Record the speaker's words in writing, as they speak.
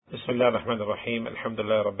بسم الله الرحمن الرحيم الحمد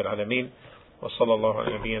لله رب العالمين وصلى الله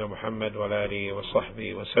على نبينا محمد وعلى آله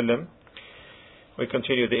وصحبه وسلم. We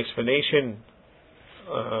continue the explanation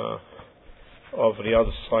of Riyadh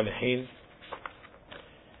al-Salihin,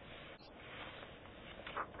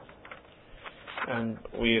 and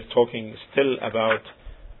we are talking still about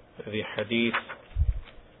the hadith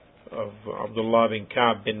of Abdullah bin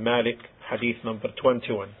Ka'b bin Malik, hadith number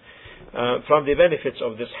 21. From the benefits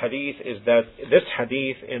of this hadith is that this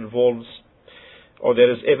hadith involves, or there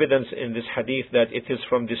is evidence in this hadith that it is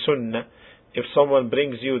from the sunnah. If someone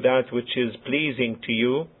brings you that which is pleasing to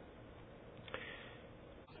you,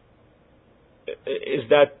 is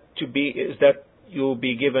that you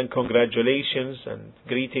be given congratulations and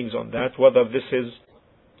greetings on that, whether this is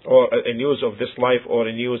or a news of this life or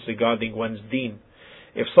a news regarding one's deen.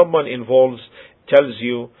 If someone tells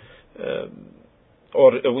you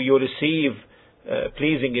or you receive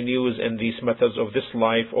pleasing news in these matters of this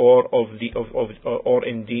life or or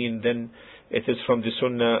in deen, then it is from the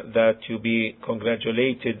sunnah that you be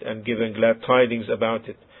congratulated and given glad tidings about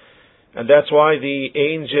it. And that's why the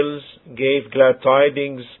angels gave glad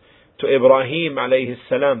tidings to Ibrahim alayhi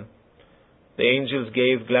salam. The angels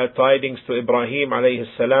gave glad tidings to Ibrahim alayhi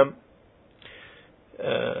salam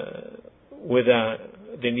with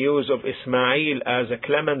the news of Ismail as a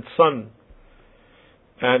clement son,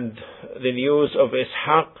 and the news of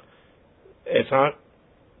Ishaq as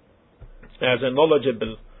a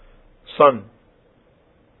knowledgeable son.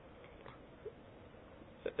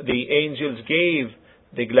 The angels gave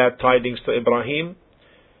the glad tidings to Ibrahim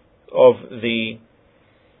of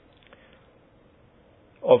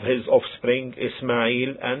his offspring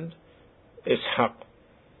Ismail and Ishaq.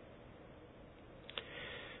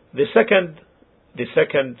 The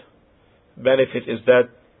second benefit is that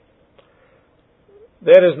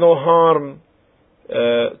there is no harm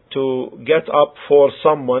to get up for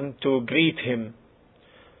someone to greet him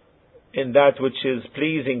in that which is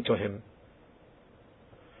pleasing to him.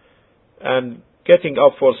 And getting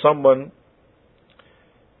up for someone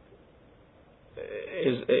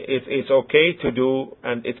it's okay to do,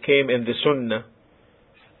 and it came in the sunnah.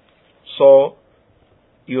 So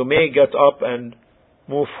you may get up and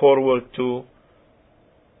move forward to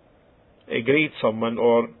greet someone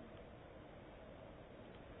or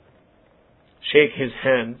shake his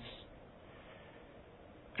hands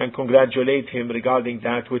and congratulate him regarding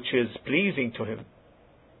that which is pleasing to him.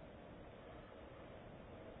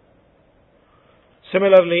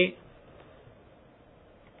 Similarly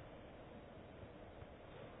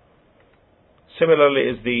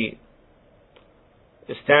is the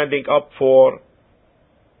standing up for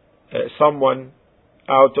someone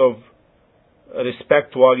out of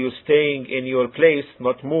respect while you're staying in your place,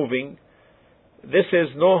 not moving. This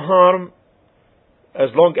is no harm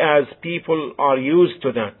as long as people are used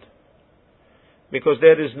to that, because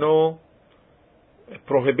there is no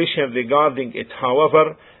prohibition regarding it.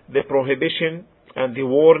 However, the prohibition and the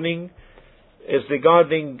warning is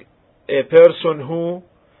regarding a person who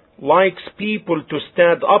likes people to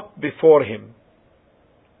stand up before him.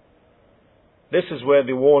 This is where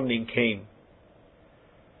the warning came.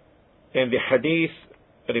 In the hadith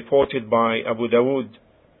reported by Abu Dawood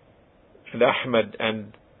and Ahmad,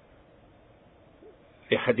 and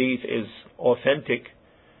the hadith is authentic,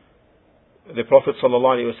 the Prophet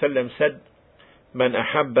ﷺ said, من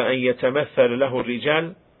أحب أن يتمثل له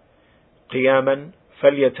الرجال قياما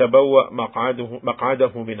فليتبوأ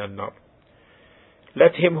مقعده من النار.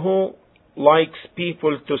 Let him who likes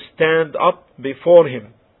people to stand up before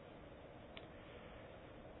him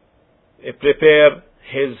prepare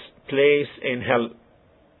his place in hell.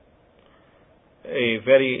 A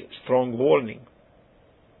very strong warning.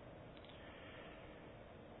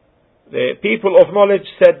 The people of knowledge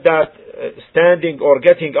said that standing or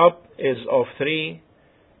getting up is of three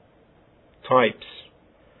types.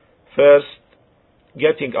 First,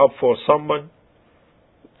 getting up for someone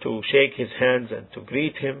to shake his hands and to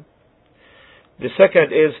greet him. The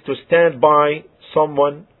second is to stand by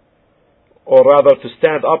someone, or rather to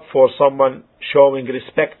stand up for someone, showing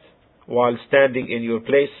respect while standing in your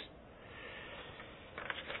place.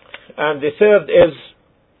 And the third is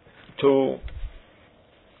to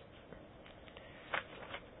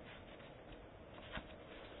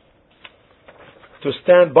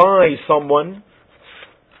stand by someone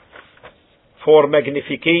for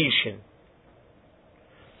magnification.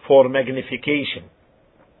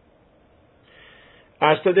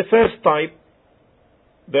 As to the first type,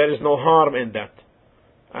 there is no harm in that,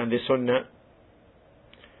 and the sunnah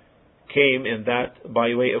came in that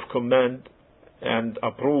by way of command and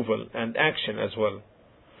approval and action as well.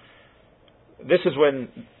 This is when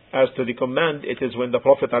as to the command, it is when the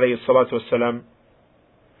Prophet ﷺ,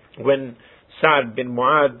 when Sa'd bin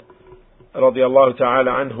Mu'adh radiallahu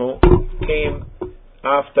ta'ala anhu came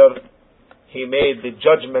after he made the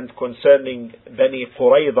judgment concerning Bani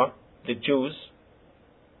Qurayza, the Jews,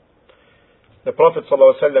 the Prophet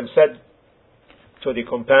ﷺ said to the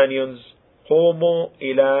companions, قوموا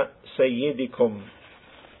إلى سيدكم,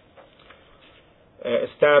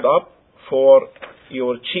 stand up for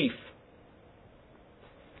your chief.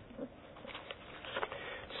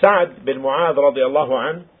 Sa'd bin Mu'adh radiallahu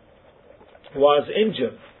anh was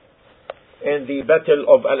injured in the battle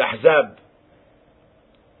of Al-Ahzab,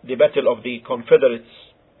 the battle of the Confederates.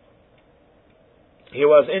 He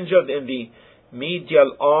was injured in the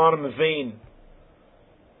medial arm vein,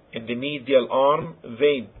 in the medial arm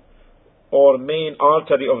vein, or main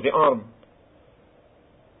artery of the arm.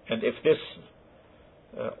 And if this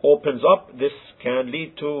opens up, this can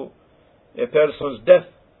lead to a person's death.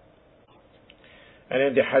 And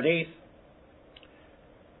in the hadith,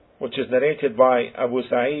 which is narrated by Abu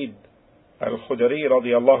Sa'id al-Khudri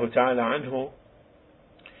radiyallahu ta'ala anhu,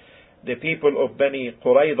 the people of Bani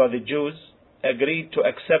Qurayza, the Jews, agreed to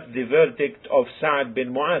accept the verdict of Sa'd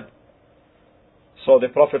bin Mu'adh. So the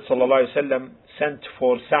Prophet ﷺ sent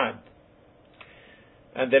for Sa'd.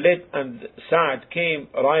 And Sa'd came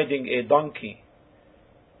riding a donkey.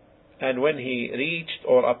 And when he reached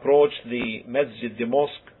or approached the masjid, the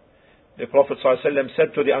mosque, the Prophet ﷺ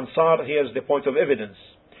said to the Ansar, here's the point of evidence.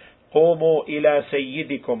 قوموا إلى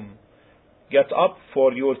سيدكم, get up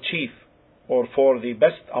for your chief, or for the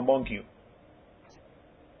best among you.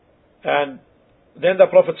 And then the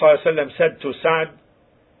Prophet ﷺ said to Sa'd,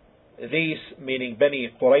 these, meaning Bani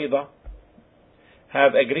Qurayza,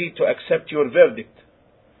 have agreed to accept your verdict.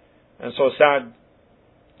 And so Sa'd,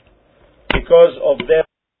 because of their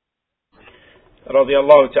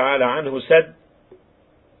radiallahu ta'ala anhu, said,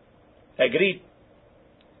 agreed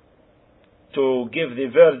to give the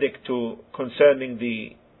verdict concerning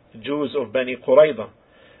the Jews of Bani Qurayza.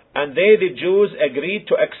 And they, the Jews, agreed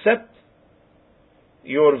to accept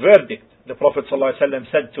your verdict, the Prophet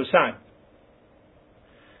ﷺ said to Sa'd.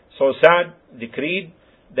 So Sa'd decreed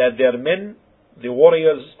that their men, the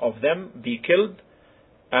warriors of them, be killed,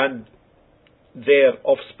 and their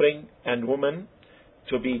offspring and women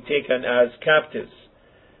to be taken as captives.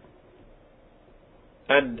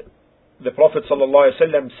 And the Prophet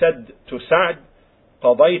ﷺ said to Sa'd,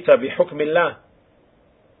 قَضَيْتَ بِحُكْمِ اللَّهِ,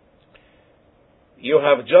 you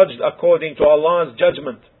have judged according to Allah's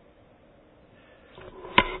judgment.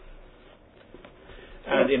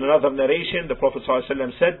 And in another narration, the Prophet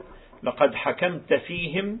ﷺ said, لَقَدْ حَكَمْتَ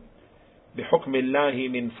فِيهِمْ بِحُكْمِ اللَّهِ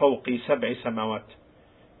مِنْ فَوْقِ سَبْعِ سَمَوَاتٍ,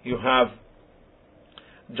 you have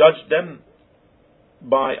judged them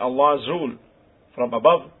by Allah's rule from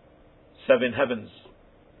above 7 heavens.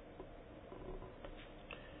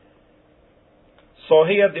 So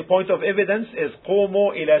here the point of evidence is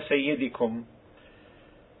قُومُوا إِلَى سَيِّدِكُمْ,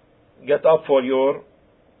 get up for your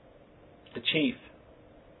chief.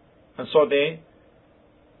 And so they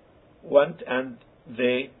went and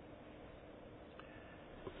they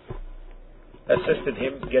assisted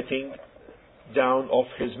him getting down off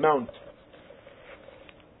his mount.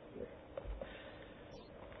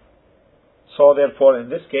 So therefore, in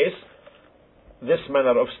this case, this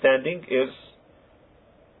manner of standing is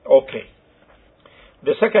okay.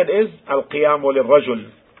 The second is al-qiyam lil-rajul,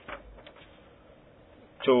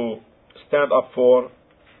 to stand up for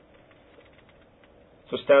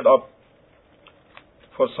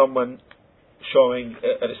someone, showing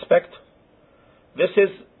respect. This is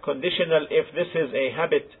conditional if this is a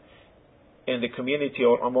habit in the community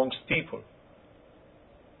or amongst people.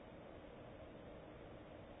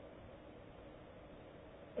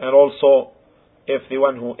 And also, if the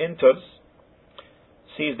one who enters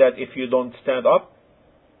sees that if you don't stand up,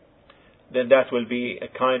 then that will be a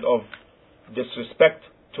kind of disrespect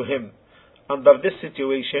to him. Under this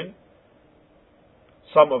situation,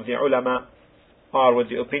 some of the ulama are with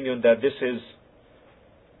the opinion that this is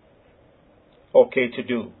okay to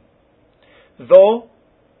do. Though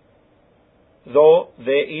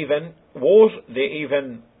they even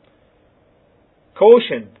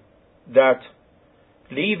cautioned that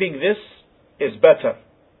leaving this is better.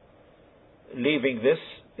 Leaving this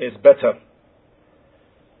is better.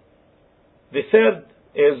 The third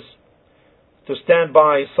is to stand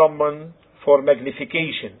by someone for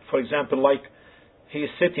magnification. For example, like he is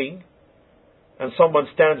sitting and someone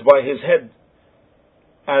stands by his head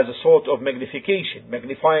as a sort of magnification,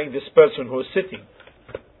 magnifying this person who is sitting.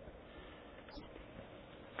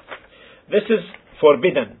 This is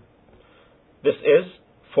forbidden. This is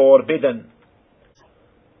forbidden.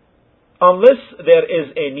 unless there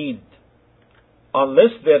is a need.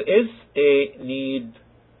 Unless there is a need.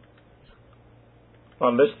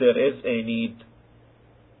 Unless there is a need.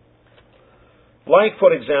 Like,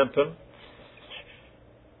 for example,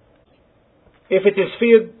 if it is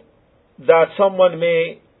feared that someone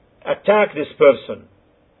may attack this person,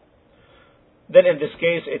 then in this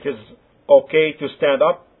case it is okay to stand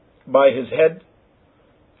up by his head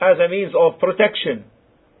as a means of protection.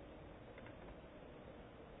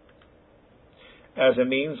 As a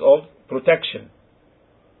means of protection.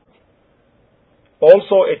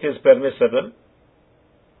 Also, it is permissible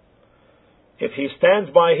if he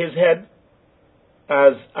stands by his head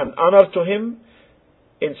as an honor to him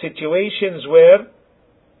in situations where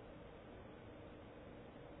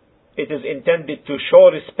it is intended to show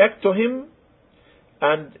respect to him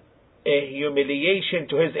and a humiliation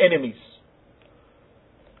to his enemies.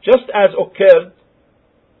 Just as occurred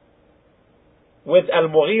with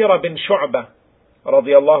Al-Mughira bin Shu'bah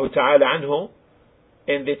radiyallahu ta'ala anhu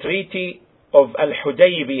in the treaty of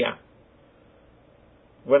Al-Hudaybiyah,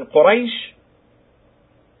 when Quraysh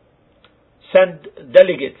sent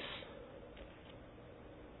delegates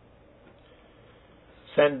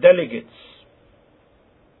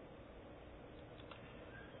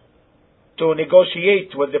to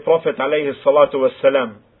negotiate with the Prophet alayhi salatu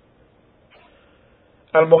wassalam.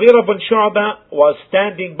 Al-Mughira bin Shu'bah was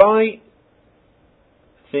standing by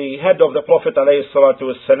the head of the Prophet alayhi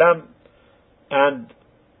salatu wassalam, and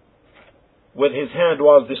with his hand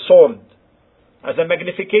was the sword as a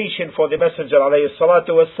magnification for the Messenger alayhi salatu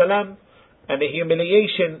wassalam and a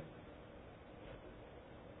humiliation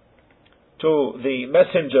to the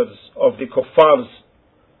messengers of the kuffars,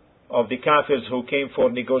 of the kafirs who came for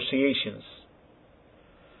negotiations.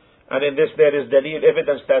 And in this there is dalil,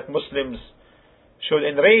 evidence that Muslims should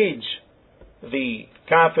enrage the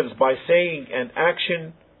kafirs by saying and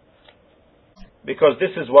action, because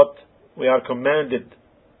this is what we are commanded.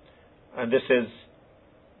 And this is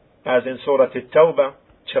as in Surah At-Tawbah,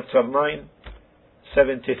 chapter 9,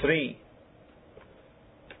 73.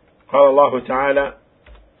 قال الله تعالى: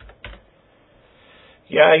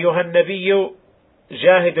 يا أيها النبي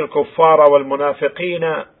جاهد الكفار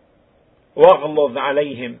والمنافقين واغلظ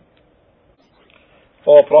عليهم.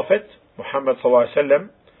 O Prophet Muhammad sallallahu alaihi wasallam,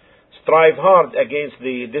 strive hard against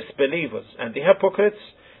the disbelievers and the hypocrites,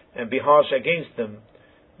 and be harsh against them.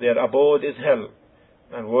 Their abode is hell,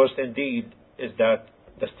 and worst indeed is that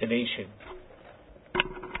destination.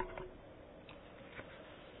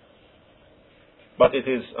 But it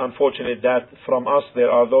is unfortunate that from us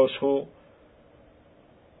there are those who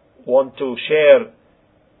want to share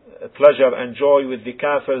pleasure and joy with the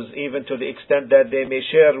kafirs, even to the extent that they may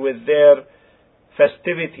share with their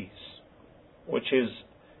festivities, which is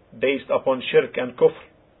based upon shirk and kufr,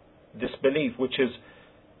 disbelief, which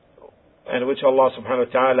Allah subhanahu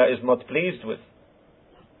wa ta'ala is not pleased with.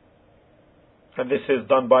 And this is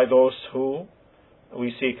done by those who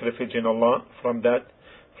we seek refuge in Allah from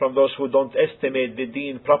those who don't estimate the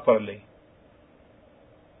deen properly.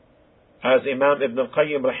 As Imam Ibn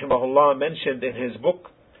al-Qayyim rahimahullah mentioned in his book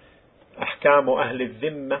Ahkamu Ahli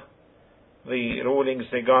al-Dhimma, the rulings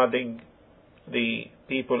regarding the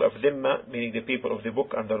people of Dhimma, meaning the people of the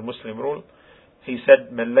book under Muslim rule, he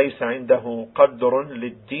said: من ليس عنده قدر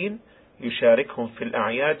للدين يشاركهم في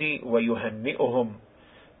الأعياد ويهنئهم.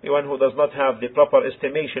 The one who does not have the proper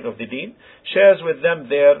estimation of the deen shares with them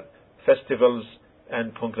their festivals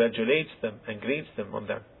and congratulates them and greets them on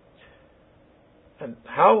them. And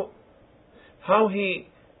how he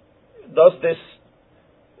does this,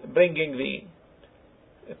 bringing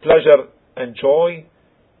the pleasure and joy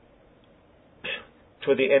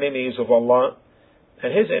to the enemies of Allah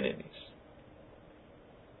and His enemies.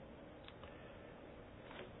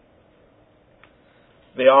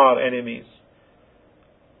 They are enemies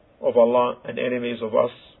of Allah and enemies of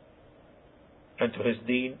us, and to His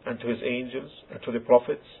deen, and to His angels, and to the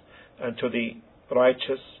prophets, and to the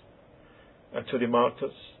righteous, and to the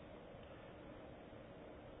martyrs.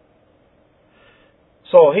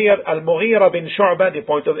 So here, Al-Mughira bin Shu'bah, the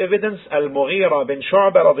point of evidence, Al-Mughira bin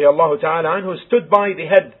Shu'bah radiyallahu ta'ala anhu stood by the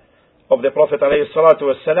head of the Prophet alayhi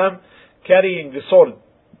salatu wasalam, carrying the sword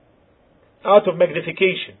out of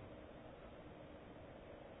magnification,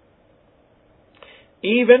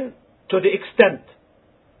 even to the extent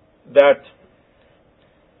that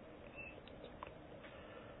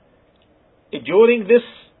during this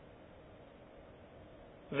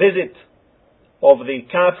visit of the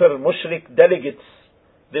Kafir Mushrik delegates,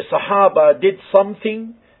 the Sahaba did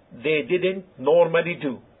something they didn't normally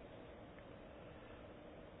do.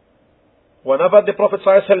 Whenever the Prophet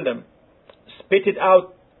ﷺ spitted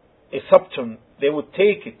out a substance, they would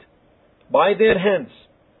take it by their hands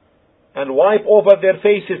and wipe over their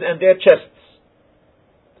faces and their chests.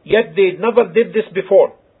 Yet they never did this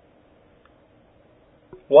before.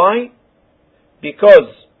 Why?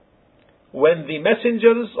 Because when the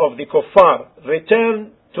messengers of the kuffar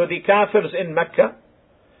returned to the kafirs in Mecca,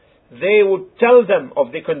 they would tell them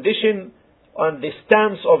of the condition and the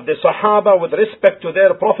stance of the Sahaba with respect to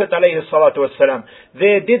their Prophet alayhi salatu wasalam.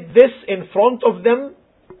 They did this in front of them,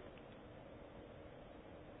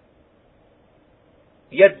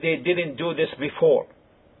 yet they didn't do this before.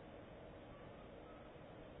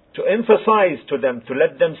 To emphasize to them, to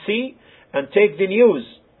let them see and take the news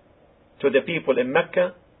to the people in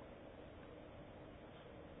Mecca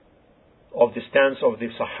of the stance of the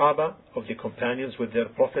Sahaba, of the companions with their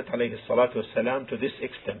Prophet alayhi salatu wasalam to this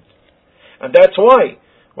extent. And that's why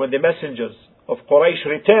when the messengers of Quraysh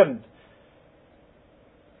returned,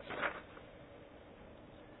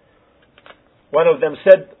 one of them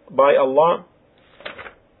said, by Allah,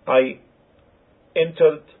 I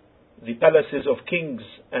entered the palaces of kings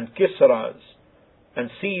and Kisras and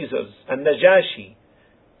Caesars and Najashi,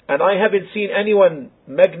 and I haven't seen anyone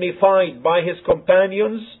magnified by his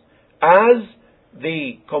companions as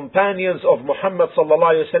the companions of Muhammad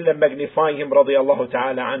sallallahu alayhi wa sallam magnify him radiyallahu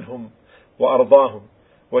ta'ala anhum wa ardahum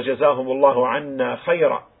wa jazahum Allahu anna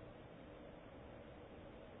khayra.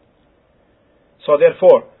 So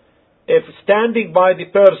therefore, if standing by the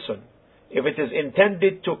person, if it is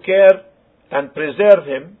intended to care and preserve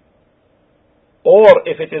him, or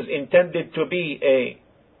if it is intended to be a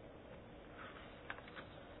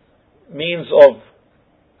means of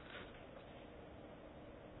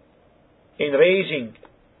enraging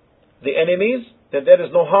the enemies, then there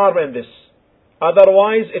is no harm in this.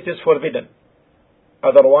 Otherwise it is forbidden.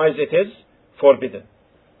 Otherwise it is forbidden.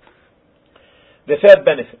 The third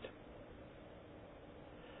benefit.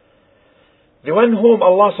 The one whom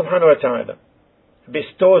Allah subhanahu wa ta'ala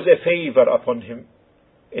bestows a favor upon him,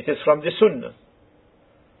 it is from the sunnah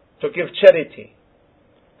to give charity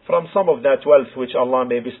from some of that wealth which Allah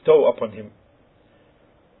may bestow upon him.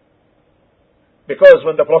 Because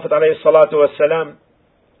when the Prophet ﷺ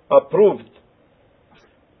approved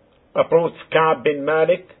Ka'b bin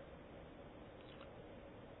Malik,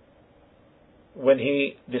 when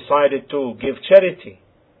he decided to give charity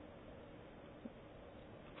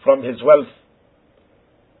from his wealth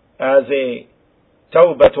as a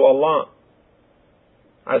tawbah to Allah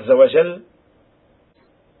Azza wa Jal,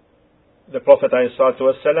 the Prophet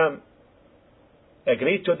ﷺ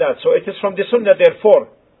agreed to that. So it is from the sunnah therefore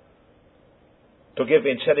to give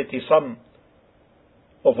in charity some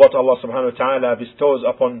of what Allah subhanahu wa ta'ala bestows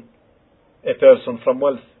upon a person from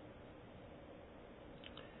wealth.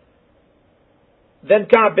 Then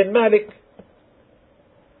Ka'b bin Malik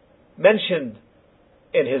mentioned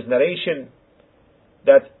in his narration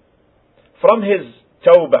that from his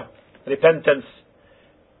tawbah, repentance,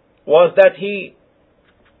 was that he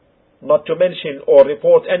not to mention or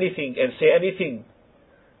report anything and say anything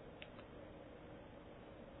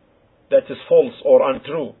that is false or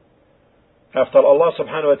untrue after Allah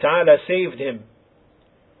subhanahu wa ta'ala saved him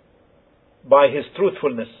by his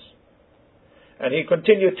truthfulness, and he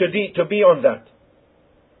continued to be on that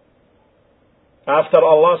after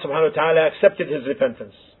Allah subhanahu wa ta'ala accepted his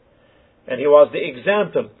repentance, and he was the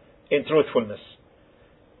example in truthfulness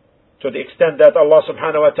to the extent that Allah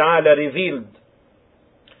subhanahu wa ta'ala revealed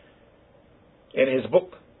in his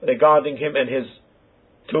book regarding him and his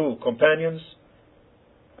two companions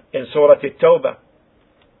in Surah At-Tawbah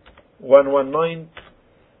 119,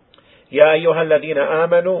 يا أيها الذين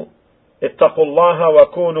آمنوا اتقوا الله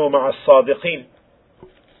وكونوا مع الصادقين.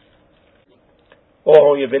 O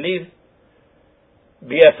who you believe,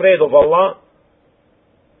 be afraid of Allah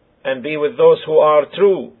and be with those who are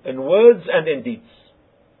true in words and in deeds.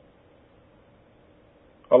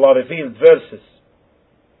 Allah revealed verses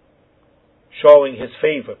showing His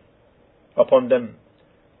favor upon them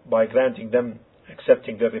by granting them,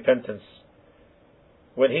 accepting their repentance.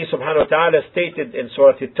 When He subhanahu wa ta'ala stated in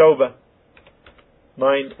Surah At-Tawbah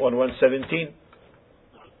 9:117,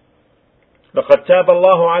 لقد تاب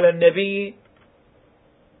الله على النبي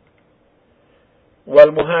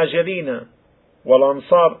والمهاجرين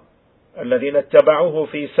والأنصار الذين اتبعوه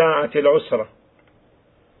في ساعة العسرة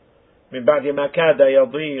من بعد ما كاد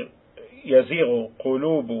يزيغ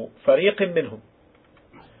قلوب فريق منهم.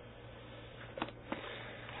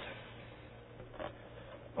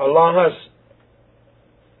 Allah has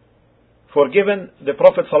forgiven the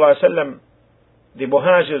Prophet ﷺ, the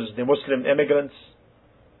Muhajirs, the Muslim immigrants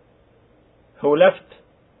who left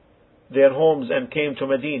their homes and came to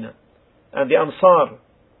Medina, and the Ansar,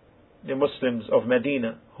 the Muslims of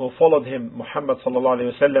Medina who followed him, Muhammad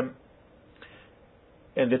ﷺ,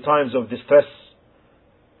 in the times of distress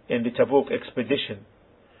in the Tabuk expedition,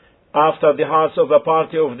 after the hearts of a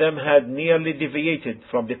party of them had nearly deviated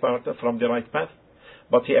from the right path,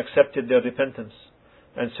 but he accepted their repentance,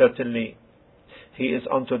 and certainly he is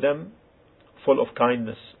unto them full of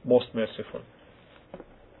kindness, most merciful.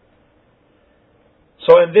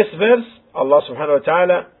 So in this verse, Allah subhanahu wa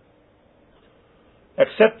ta'ala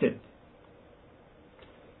accepted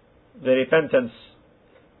the repentance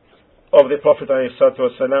of the Prophet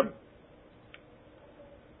ﷺ,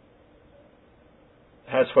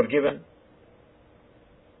 has forgiven,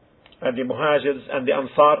 and the Muhajirs and the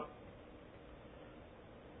Ansar.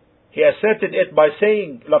 He asserted it by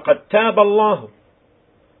saying, لَقَدْ تَابَ اللَّهُ,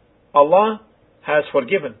 Allah has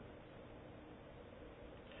forgiven.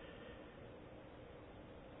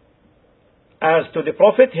 As to the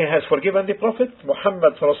Prophet, he has forgiven the Prophet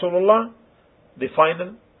Muhammad Rasulullah, the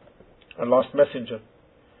final and last messenger,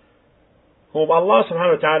 whom Allah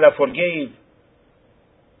subhanahu wa ta'ala forgave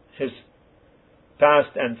his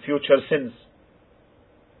past and future sins.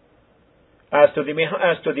 As to the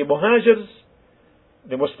Muhajirs,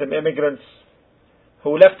 the Muslim immigrants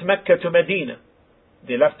who left Mecca to Medina,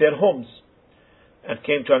 they left their homes and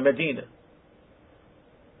came to Al-Medina.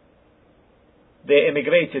 They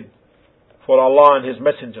immigrated for Allah and His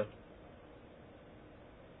Messenger.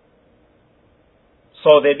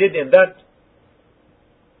 So they did in that,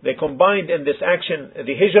 they combined in this action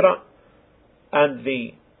the hijrah and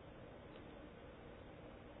the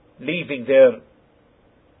leaving their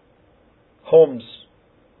homes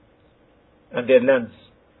and their lands.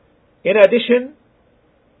 In addition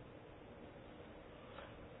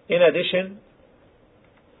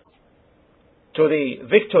to the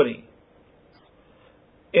victory,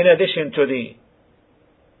 in addition to the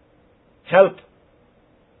help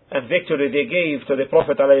and victory they gave to the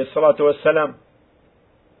Prophet ﷺ,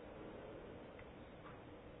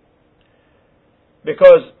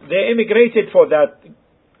 because they immigrated for that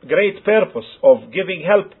great purpose of giving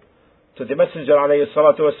help to the Messenger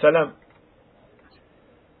ﷺ.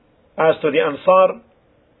 As to the Ansar,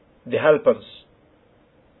 the helpers,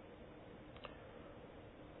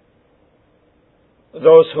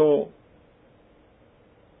 those who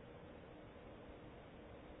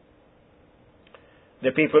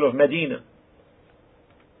the people of Medina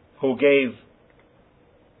who gave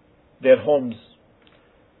their homes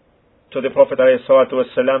to the Prophet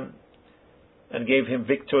ﷺ and gave him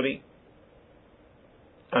victory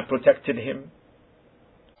and protected him.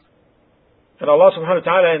 And Allah subhanahu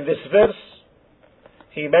wa ta'ala in this verse,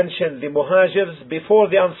 He mentioned the Muhajirs before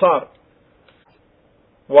the Ansar.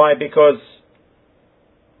 Why? Because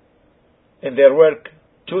in their work,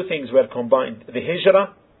 two things were combined: the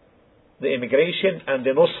hijrah, the immigration, and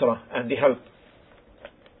the nusrah, and the help.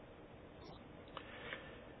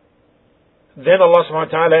 Then Allah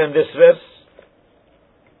subhanahu wa ta'ala in this verse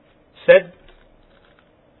said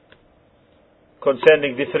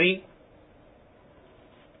concerning the three,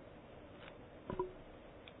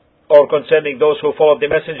 or concerning those who followed the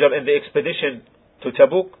Messenger in the expedition to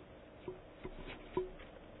Tabuk,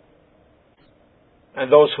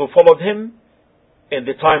 and those who followed him in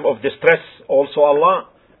the time of distress, also Allah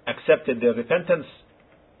accepted their repentance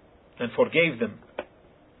and forgave them.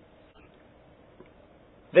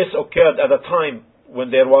 This occurred at a time when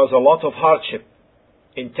there was a lot of hardship,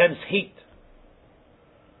 intense heat,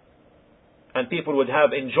 and people would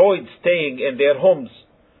have enjoyed staying in their homes.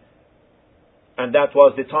 And that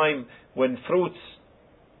was the time when fruits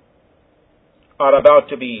are about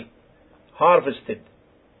to be harvested,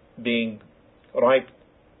 being ripe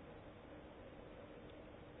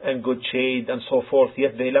and good shade and so forth.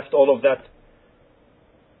 Yet they left all of that.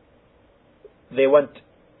 They went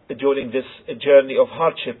during this journey of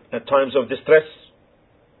hardship, at times of distress.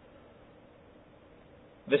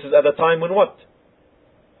 This is at a time when what?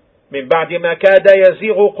 من بعد ما كاد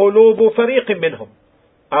يزيغ قلوب فريق منهم,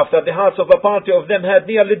 after the hearts of a party of them had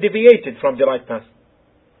nearly deviated from the right path.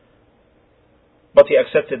 But He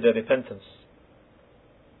accepted their repentance.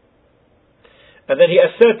 And then He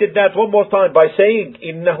asserted that one more time by saying,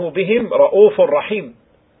 إِنَّهُ بِهِمْ رَؤُوفٌ رَحِيمٌ,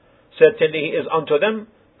 certainly He is unto them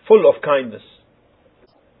full of kindness.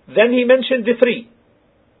 Then He mentioned the three.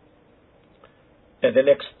 And the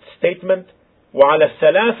next statement, وَعَلَى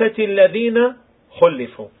الثَّلَاثَةِ الَّذِينَ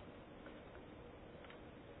خُلِّفُوا.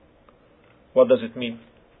 What does it mean?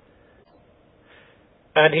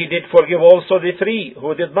 And He did forgive also the three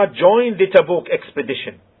who did not join the Tabuk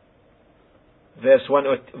expedition. Verse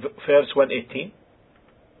 118.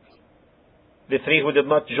 The three who did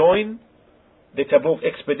not join the Tabuk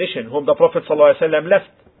expedition, whom the Prophet ﷺ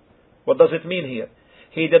left. What does it mean here?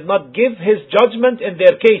 He did not give His judgment in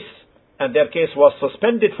their case and their case was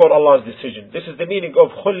suspended for Allah's decision. This is the meaning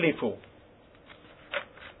of خُلِّفُوا.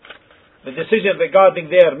 The decision regarding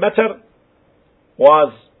their matter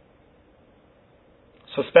was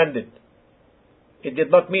suspended. It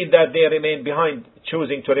did not mean that they remained behind,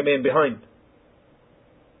 choosing to remain behind.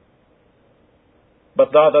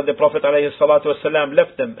 But rather the Prophet ﷺ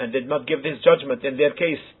left them and did not give this judgment in their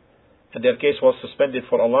case. And their case was suspended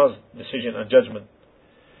for Allah's decision and judgment.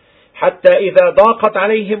 حتى إذا ضاقت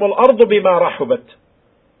عليهم الأرض بما رحبت.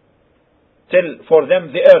 Till for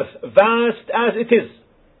them the earth, vast as it is,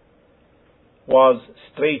 was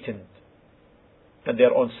straightened. And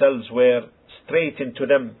their own selves were straightened to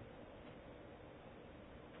them.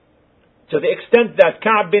 To the extent that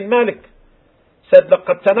Ka'b bin Malik said,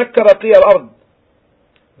 لَقَدْ تَنَكَّرَتْ لِيَ الْأَرْض.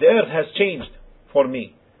 The earth has changed for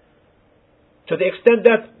me. To the extent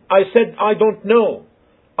that I said, I don't know.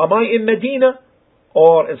 Am I in Medina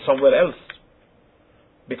or in somewhere else?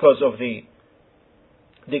 Because of the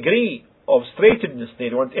degree of straightness they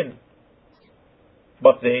went in.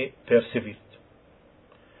 But they persevered.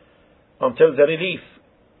 Until the relief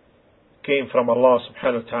came from Allah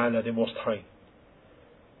subhanahu wa ta'ala, the Most High.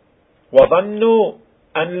 وَظَنُّوا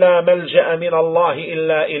أَنْ لَا مَلْجَأَ مِنَ اللَّهِ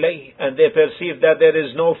إِلَّا إِلَيْهِ. And they perceived that there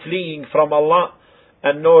is no fleeing from Allah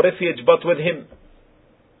and no refuge but with Him.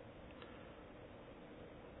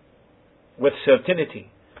 With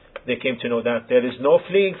certainty, they came to know that there is no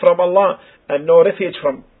fleeing from Allah and no refuge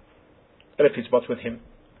but with Him.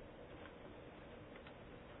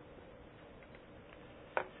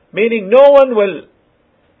 Meaning no one will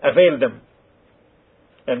avail them.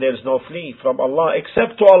 And there is no flee from Allah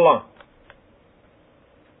except to Allah,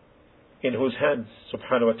 in whose hands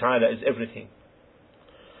subhanahu wa ta'ala is everything.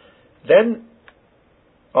 Then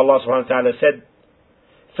Allah subhanahu wa ta'ala said,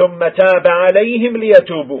 ثُمَّ تَابَ عَلَيْهِمْ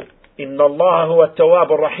لِيَتُوبُوا إِنَّ اللَّهَ هُوَ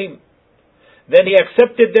التَّوَّابُ الرَّحِيمُ. Then He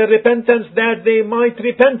accepted their repentance that they might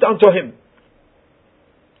repent unto Him.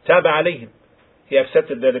 تَابَ عَلَيْهِمْ. He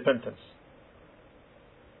accepted their repentance.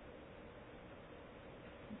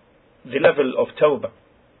 The level of tawbah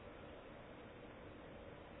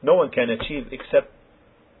no one can achieve except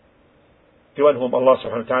the one whom Allah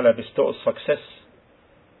subhanahu wa ta'ala bestows success,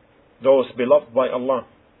 those beloved by Allah.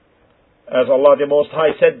 As Allah the Most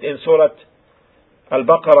High said in Surah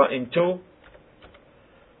Al-Baqarah in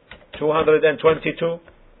 222,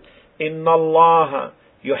 إِنَّ اللَّهَ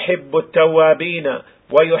يُحِبُّ التَّوَّابِينَ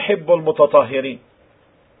وَيُحِبُّ الْمُتَطَهِّرِينَ.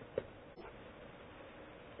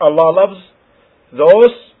 Allah loves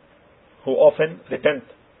those who often repent.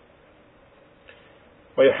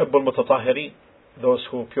 وَيُحِبُّ الْمُتَطَهِّرِينَ. Those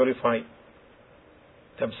who purify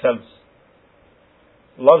themselves.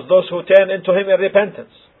 Loves those who turn into Him in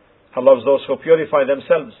repentance. He loves those who purify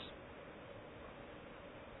themselves.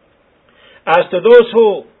 As to those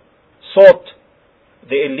who sought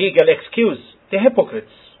the illegal excuse, the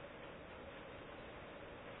hypocrites,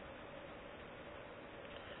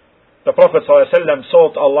 the Prophet ﷺ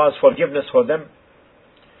sought Allah's forgiveness for them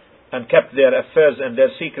and kept their affairs and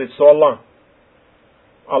their secrets to Allah.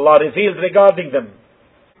 Allah revealed regarding them,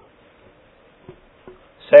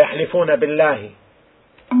 سيحلفون بالله,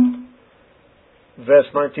 verse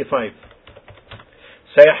 95,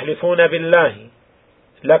 سيحلفون بالله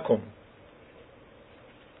لكم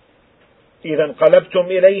إذا انقلبتم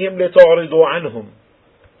إليهم لتعرضوا عنهم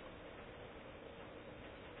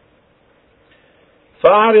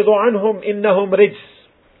فأعرضوا عنهم إنهم رجس.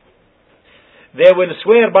 They will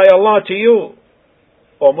swear by Allah to you,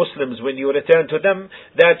 O Muslims, when you return to them,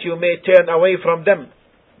 that you may turn away from them.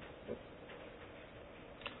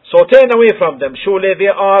 So turn away from them. Surely they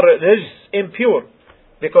are impure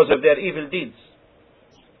because of their evil deeds.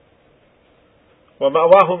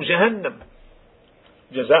 وَمَأْوَاهُمْ جَهَنَّمْ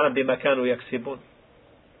جَزَاءً بِمَا كَانُوا يَكْسِبُونَ.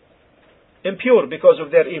 Impure because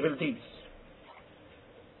of their evil deeds.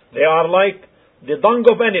 They are like the dung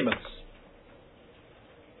of animals.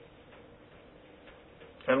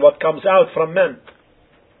 And what comes out from men,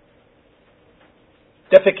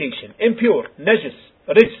 defecation, impure, najis,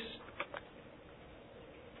 rijs.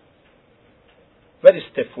 Very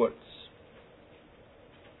stiff words.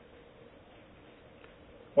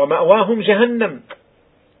 وَمَأْوَاهُمْ جَهَنَّمْ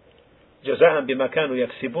جَزَاءً بِمَا كَانُوا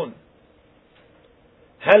يَكْسِبُونَ.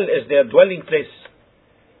 Hell is their dwelling place,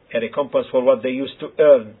 a recompense for what they used to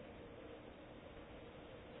earn.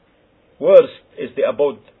 Worst is the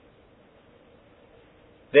abode.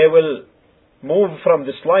 They will move from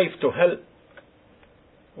this life to hell.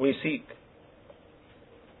 We seek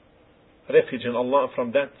refuge in Allah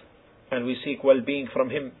from that, and we seek well-being from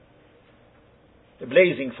Him. The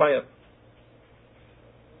blazing fire,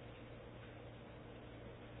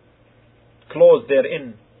 closed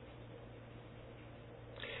therein.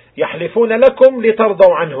 يحلفون لكم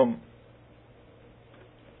لترضوا عنهم.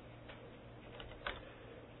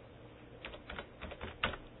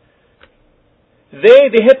 They,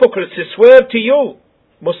 the hypocrites, swear to you,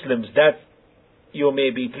 Muslims, that you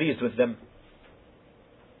may be pleased with them.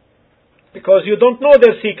 Because you don't know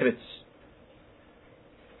their secrets.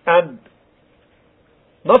 And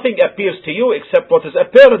nothing appears to you except what is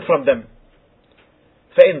apparent from them.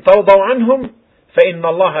 فَإِن تَرْضَوْا عَنْهُمْ فَإِنَّ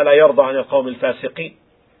اللَّهَ لَا يَرْضَى عَنِ الْقَوْمِ الْفَاسِقِينَ.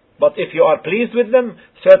 But if you are pleased with them,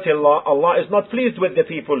 certainly Allah is not pleased with the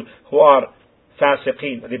people who are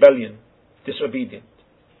fasiqeen, rebellion, disobedient.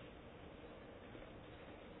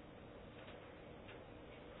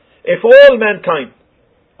 If all mankind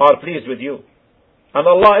are pleased with you, and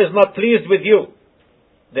Allah is not pleased with you,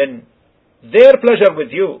 then their pleasure with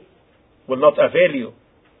you will not avail you.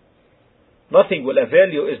 Nothing will avail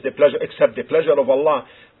you is the pleasure except the pleasure of Allah.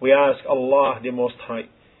 We ask Allah the Most High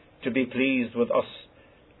to be pleased with us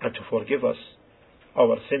and to forgive us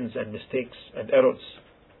our sins and mistakes and errors,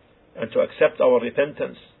 and to accept our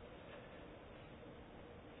repentance.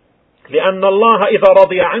 لأن الله إذا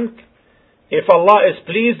رضي عنك, if Allah is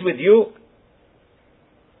pleased with you,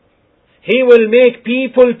 He will make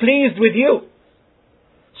people pleased with you.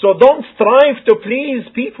 So don't strive to please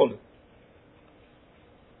people.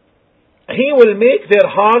 He will make their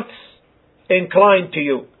hearts inclined to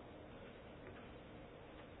you.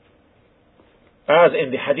 As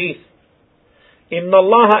in the hadith, إِنَّ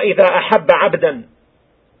اللَّهَ إِذَا أَحَبَّ عَبْدًا,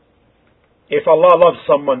 if Allah loves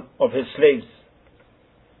someone of His slaves,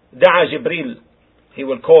 دعا جبريل, He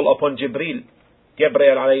will call upon Jibreel,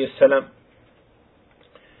 Gabriel alayhi salam,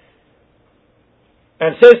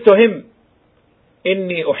 and says to him,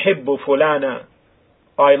 إِنِّي أُحِبُّ فُلَانًا,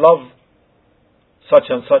 I love such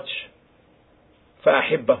and such,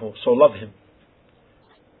 فَأَحِبَّهُ, so love him.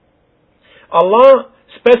 Allah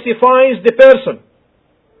specifies the person,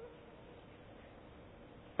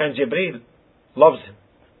 and Jibreel loves him.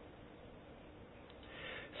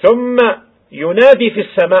 ثُمَّ يُنَادِي فِي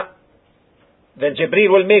السَّمَاءِ, then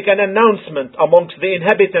Jibreel will make an announcement amongst the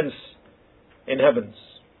inhabitants in heavens.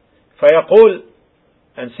 فَيَقول,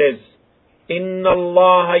 and says, إِنَّ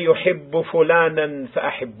اللَّهَ يُحِبُّ فُلَانًا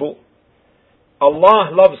فَأَحِبُّهُ, Allah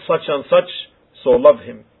loves such and such, so love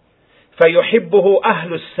him. فَيُحِبُّهُ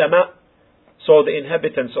أَهْلُ السَّمَاءِ, so the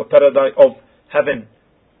inhabitants of paradise, of heaven,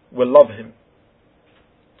 will love him.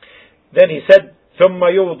 Then he said, ثُمَّ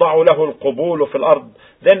يُوضَعُ لَهُ الْقُبُولُ فِي الْأَرْضِ,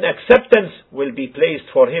 then acceptance will be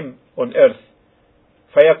placed for him on earth.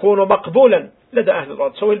 فَيَكُونُ مَقْبُولًا لَدَى أَهْلِ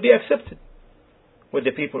الْأَرْضِ, so will be accepted with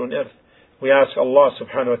the people on earth. We ask Allah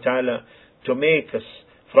subhanahu wa ta'ala to make us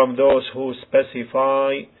from those who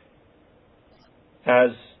specify as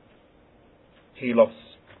He loves.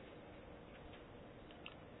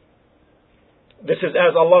 This is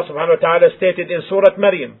as Allah subhanahu wa ta'ala stated in Surah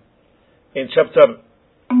Maryam in chapter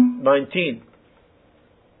 19,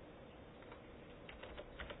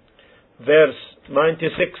 verse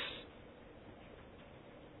 96.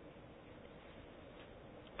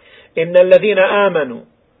 إن الذين آمنوا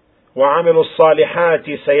وعملوا الصالحات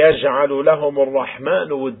سيجعل لهم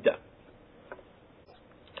الرحمن ودا.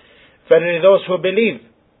 Verily those who believe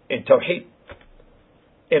in Tawheed,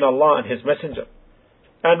 in Allah and His Messenger,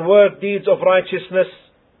 and work deeds of righteousness,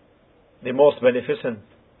 the most beneficent,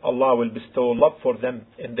 Allah will bestow love for them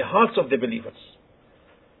in the hearts of the believers.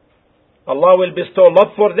 Allah will bestow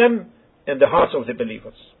love for them in the hearts of the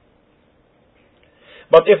believers.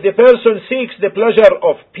 But if the person seeks the pleasure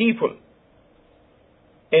of people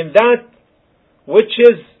in that which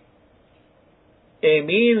is a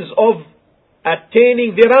means of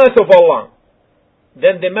attaining the wrath of Allah,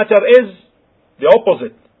 then the matter is the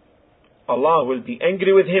opposite. Allah will be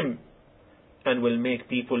angry with him and will make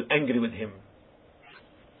people angry with him.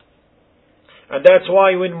 And that's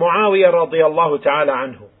why when Muawiyah radiyallahu ta'ala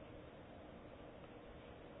anhu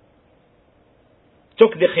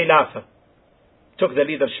took the khilafah, took the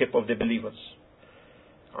leadership of the believers,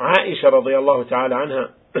 Aisha radiyallahu ta'ala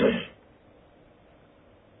anha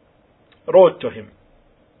wrote to him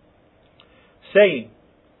saying,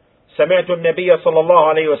 سمعت النبي صلى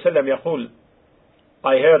الله عليه وسلم يقول,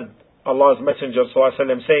 I heard Allah's Messenger صلى الله عليه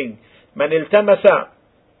وسلم saying, من التمس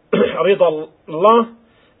رضا الله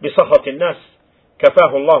بسخط الناس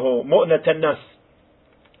كفاه الله مؤنة الناس.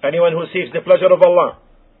 Anyone who seeks the pleasure of Allah,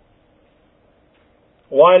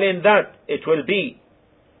 while in that it will be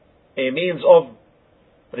a means of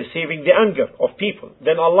receiving the anger of people,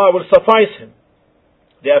 then Allah will suffice him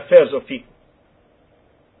the affairs of people.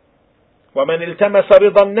 وَمَنْ الْتَمَسَ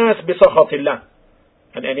رِضَى النَّاسِ بِسَخَطِ اللَّهِ,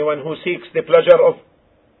 and anyone who seeks the pleasure of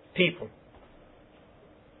people,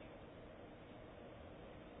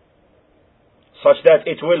 such that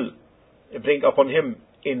it will bring upon him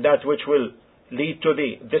in that which will lead to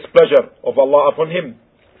the displeasure of Allah upon him,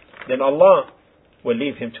 then Allah will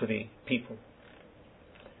leave him to the people.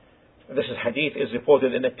 This hadith is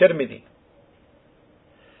reported in At-Tirmidhi,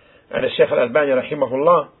 and Shaykh Al-Albani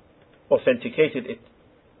rahimahullah authenticated it.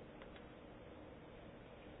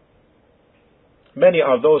 Many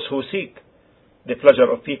are those who seek the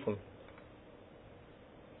pleasure of people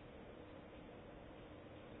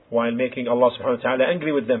while making Allah subhanahu wa ta'ala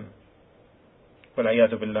angry with them.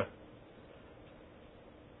 وَالْعِيَاذُ بِاللَّهِ.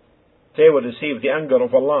 They will receive the anger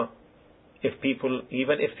of Allah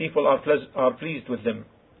even if people are pleased with them.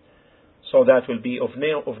 So that will be of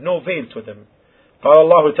no avail to them. قال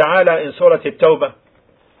الله تعالى in Surah At-Tawbah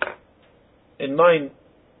in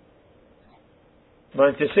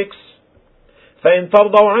 996, فإن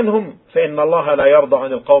ترضوا عنهم فإن الله لا يرضى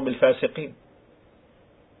عن القوم الفاسقين.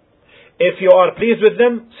 If you are pleased with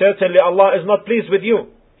them, certainly Allah is not pleased with you,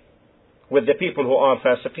 with the people who are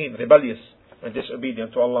fasiqeen, rebellious and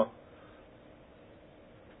disobedient to Allah.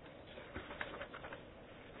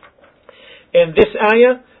 In this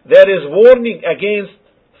ayah, there is warning against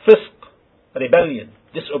fisq, rebellion,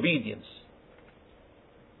 disobedience,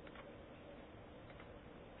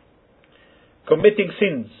 committing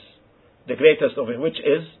sins, the greatest of which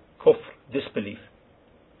is kufr, disbelief.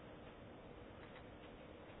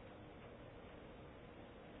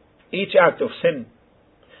 Each act of sin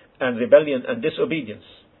and rebellion and disobedience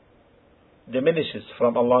diminishes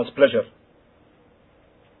from Allah's pleasure,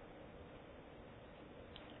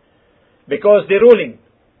 because the ruling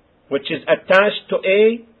which is attached to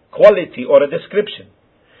a quality or a description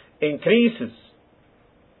increases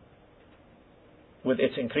with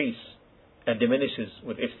its increase and diminishes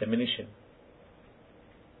with its diminution,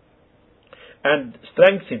 and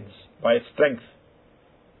strengthens by its strength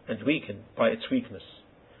and weakens by its weakness.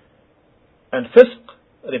 And fisq,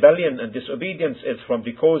 rebellion and disobedience, is from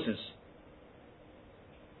the causes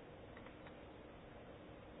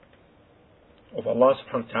of Allah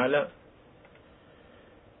subhanahu wa ta'ala,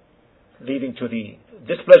 leading to the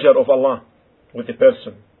displeasure of Allah with the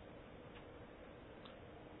person.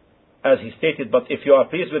 As he stated, but if you are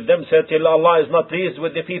pleased with them, certainly Allah is not pleased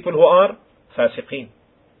with the people who are fasiqeen,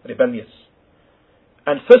 rebellious.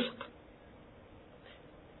 And fisq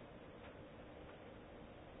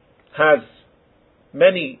has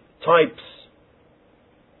many types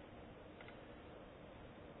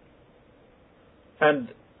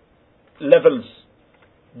and levels,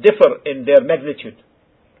 differ in their magnitude.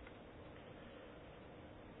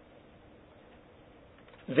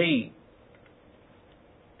 The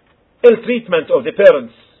ill treatment of the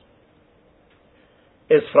parents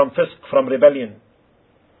is from fisq, from rebellion.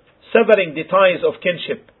 Severing the ties of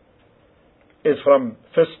kinship is from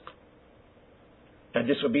fisq and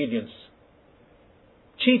disobedience.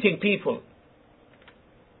 Cheating people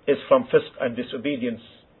is from fisq and disobedience.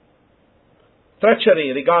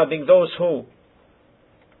 Treachery regarding those who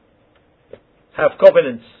have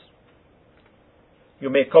covenants, you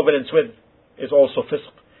make covenants with, is also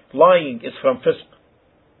fisq. Lying is from fisq.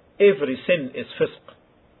 Every sin is fisq.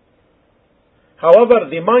 However,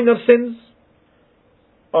 the minor sins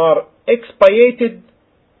are expiated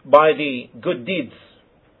by the good deeds,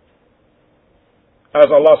 as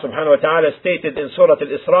Allah subhanahu wa ta'ala stated in Surah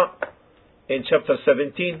Al-Isra in chapter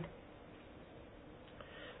 17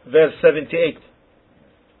 verse 78,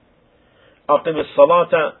 أقم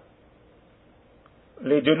الصلاة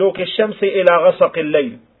لدلوك الشمس إلى غسق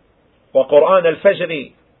الليل وقرآن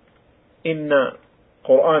الفجر إن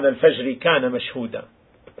قرآن الفجر كان مشهودا.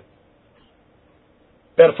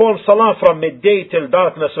 Perform salah from midday till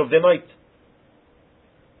darkness of the night,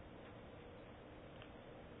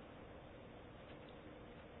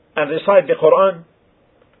 and recite the Quran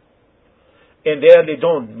in the early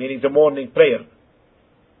dawn, meaning the morning prayer.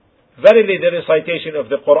 Verily the recitation of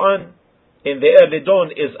the Quran in the early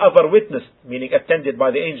dawn is ever witnessed, meaning attended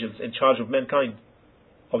by the angels in charge of mankind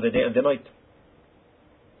of the day and the night.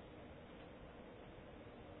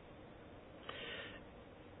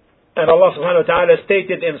 And Allah subhanahu wa ta'ala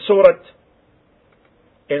stated in Surah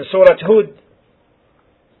Hud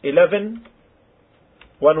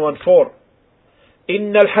 11:114,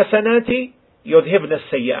 إن الحسنات يذهبن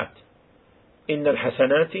السيئات. إن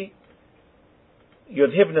الحسنات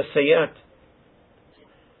يذهبن السيئات.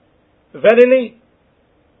 Verily,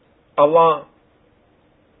 Allah,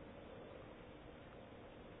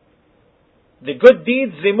 the good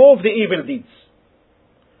deeds remove the evil deeds.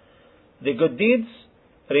 The good deeds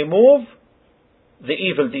remove the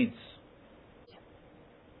evil deeds.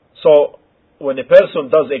 So, when a person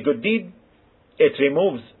does a good deed, it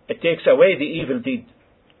takes away the evil deed.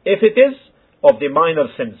 If it is of the minor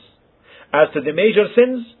sins. As to the major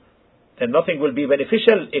sins, then nothing will be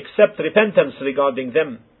beneficial except repentance regarding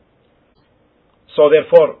them. So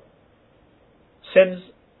therefore, sins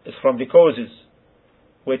is from the causes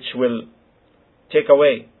which will take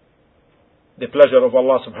away the pleasure of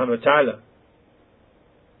Allah subhanahu wa ta'ala.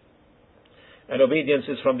 And obedience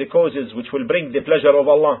is from the causes which will bring the pleasure of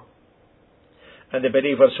Allah. And the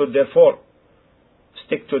believer should therefore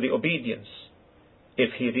stick to the obedience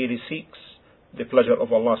if he really seeks the pleasure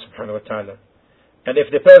of Allah subhanahu wa ta'ala. And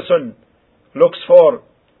if the person looks for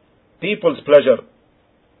people's pleasure,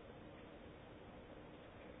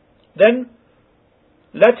 then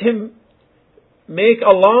let him make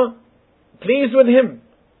Allah pleased with him.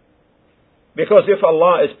 Because if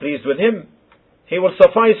Allah is pleased with him, He will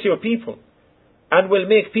suffice your people and will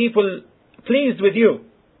make people pleased with you.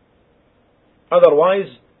 Otherwise,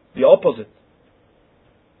 the opposite.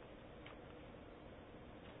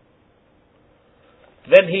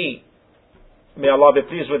 Then he, may Allah be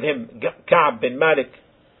pleased with him, Ka'b bin Malik,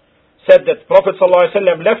 said that Prophet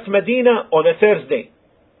ﷺ left Medina on a Thursday,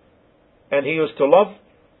 and he used to love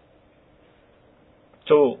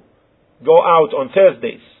to go out on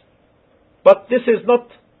Thursdays. But this is not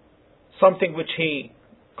something which he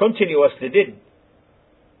continuously did.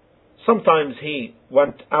 Sometimes he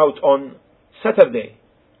went out on Saturday,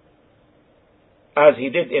 as he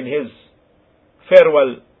did in his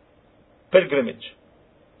farewell pilgrimage.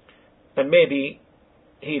 And maybe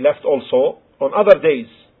he left also on other days.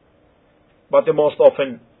 But the most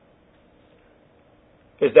often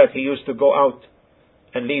is that he used to go out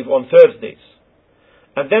and leave on Thursdays.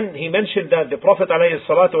 And then he mentioned that the Prophet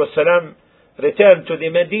ﷺ returned to the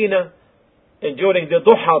Medina during the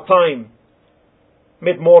Duha time,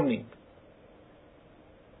 mid-morning.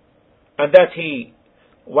 And that he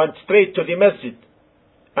went straight to the masjid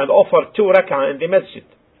and offered 2 rak'ah in the masjid.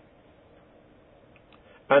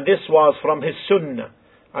 And this was from his sunnah,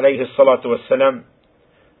 alayhi salatu wassalam,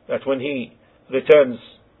 that when he returns,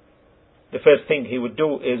 the first thing he would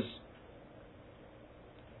do is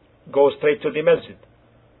go straight to the masjid,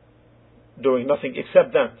 doing nothing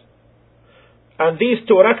except that. And these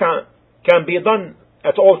 2 rak'ah can be done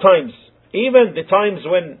at all times, even the times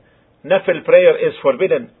when nafil prayer is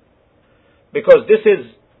forbidden, because this is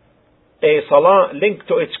a salah linked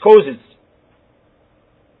to its causes,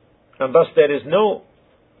 and thus there is no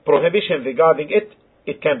prohibition regarding it.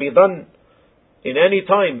 It can be done in any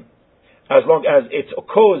time as long as its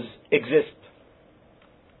cause exists.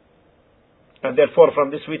 And therefore from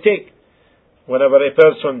this we take, whenever a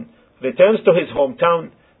person returns to his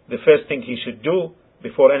hometown, the first thing he should do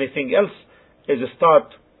before anything else is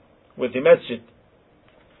start with the masjid.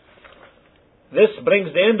 This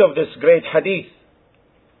brings the end of this great hadith,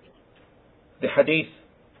 the hadith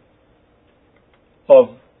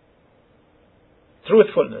of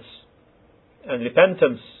truthfulness and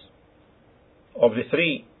repentance of the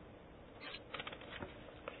 3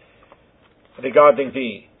 regarding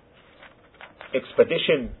the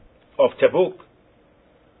expedition of Tabuk: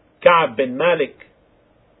 Ka'b bin Malik,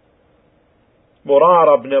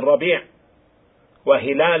 Murara bin Rabi' wa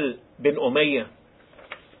Hilal bin Umayyah,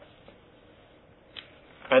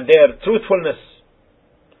 and their truthfulness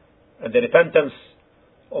and the repentance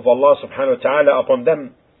of Allah subhanahu wa ta'ala upon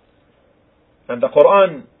them, and the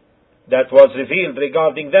Quran that was revealed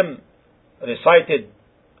regarding them, recited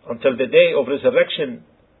until the day of resurrection.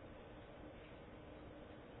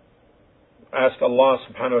 Ask Allah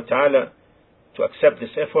subhanahu wa ta'ala to accept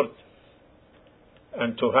this effort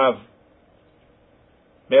and to have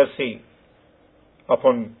mercy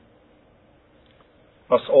upon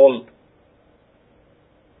us all.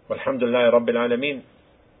 Walhamdulillahi Rabbil Alameen.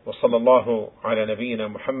 Wa sallallahu ala nabiyyina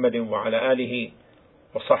Muhammadin wa ala alihi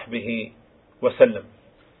wa sahbihi wa sallam.